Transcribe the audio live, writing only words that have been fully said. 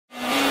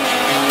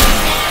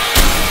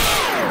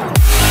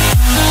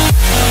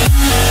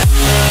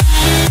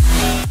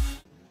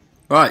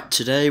Right,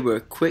 today we're a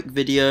quick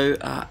video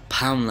at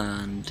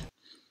Poundland.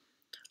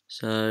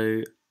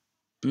 So,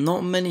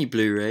 not many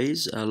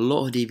Blu-rays, a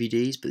lot of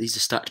DVDs, but these are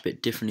stacked a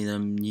bit differently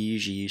than you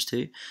usually used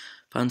to.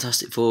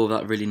 Fantastic Four with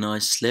that really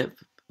nice slip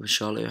with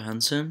Charlotte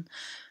Johansson.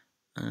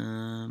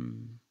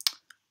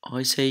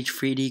 Ice Age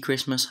 3D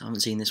Christmas, I haven't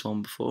seen this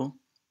one before.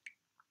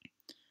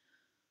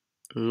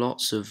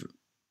 Lots of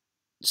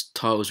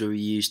titles we're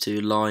used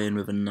to. Lion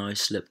with a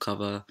nice slip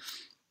cover.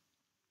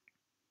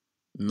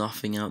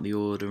 Nothing out the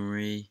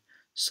ordinary.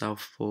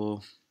 Southpaw.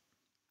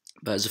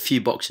 But there's a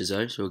few boxes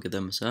though, so we'll give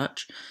them a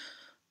search.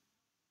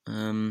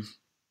 TT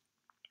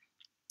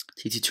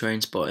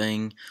Train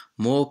Spotting.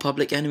 More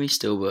Public Enemy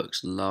Steelbooks.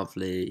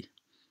 Lovely.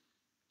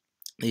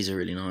 These are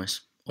really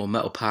nice. Or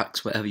metal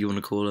packs, whatever you want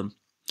to call them.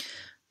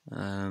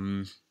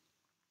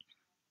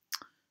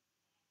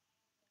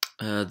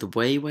 The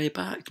Way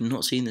Back.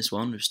 Not seen this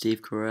one with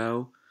Steve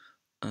Carell.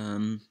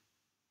 No,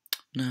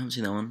 I haven't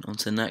seen that one. On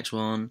to the next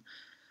one.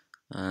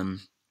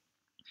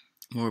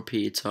 More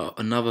repeated top.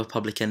 Another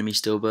Public Enemy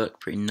Steelbook.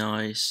 Pretty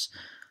nice.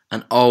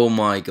 And oh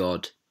my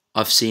god,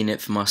 I've seen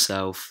it for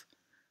myself.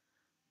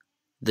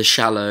 The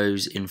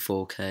Shallows in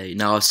 4K.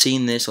 Now I've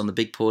seen this on the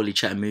Big Poorly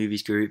Chat and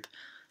Movies group,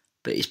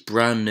 but it's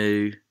brand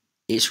new.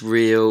 It's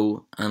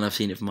real, and I've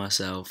seen it for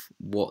myself.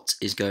 What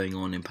is going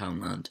on in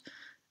Poundland?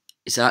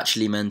 It's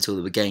actually mental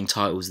that we're getting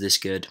titles this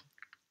good.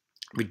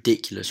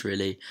 Ridiculous,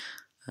 really.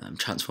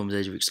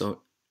 Transformers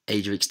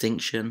Age of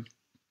Extinction.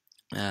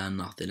 And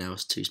nothing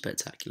else too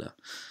spectacular.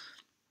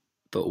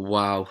 But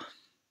wow.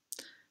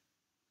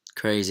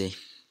 Crazy.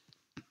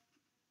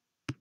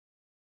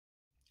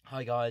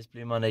 Hi guys,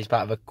 Blu Mondays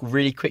back with a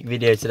really quick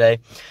video today.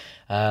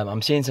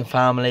 I'm seeing some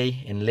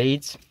family in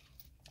Leeds.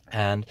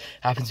 And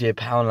happens to be a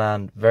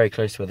Poundland very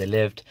close to where they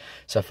lived.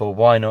 So I thought,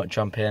 why not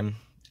jump in?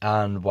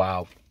 And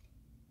wow.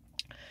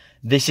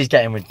 This is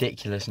getting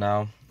ridiculous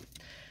now.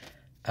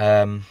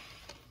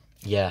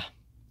 Yeah.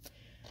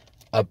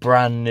 A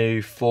brand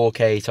new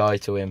 4K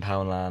title in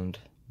Poundland.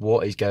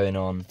 What is going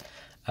on?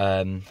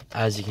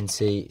 As you can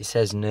see, it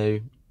says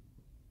new.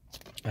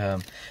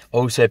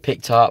 Also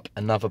picked up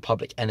another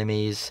Public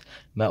Enemies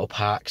metal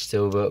pack,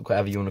 steelbook,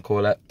 whatever you want to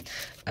call it.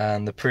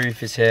 And the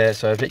proof is here.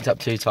 So I picked up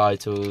 2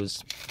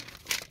 titles.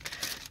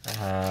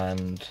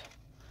 And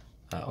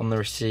on the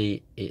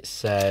receipt it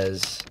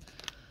says,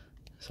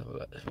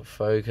 so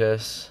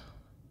focus.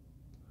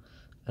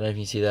 I don't know if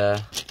you can see there.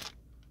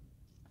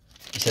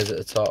 It says at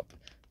the top,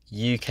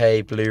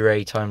 UK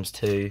Blu-ray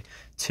 ×2,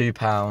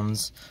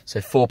 £2. So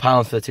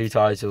 £4 for the 2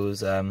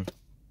 titles.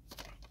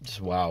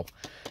 Just wow.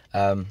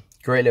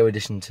 Great little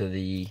addition to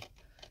the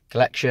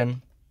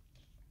collection.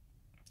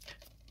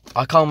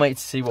 I can't wait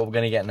to see what we're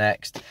going to get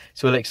next.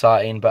 It's all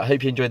exciting, but I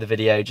hope you enjoyed the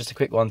video. Just a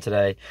quick one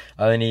today.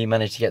 I only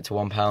managed to get to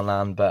 £1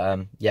 land,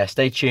 but yeah,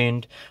 stay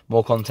tuned.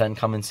 More content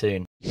coming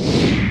soon.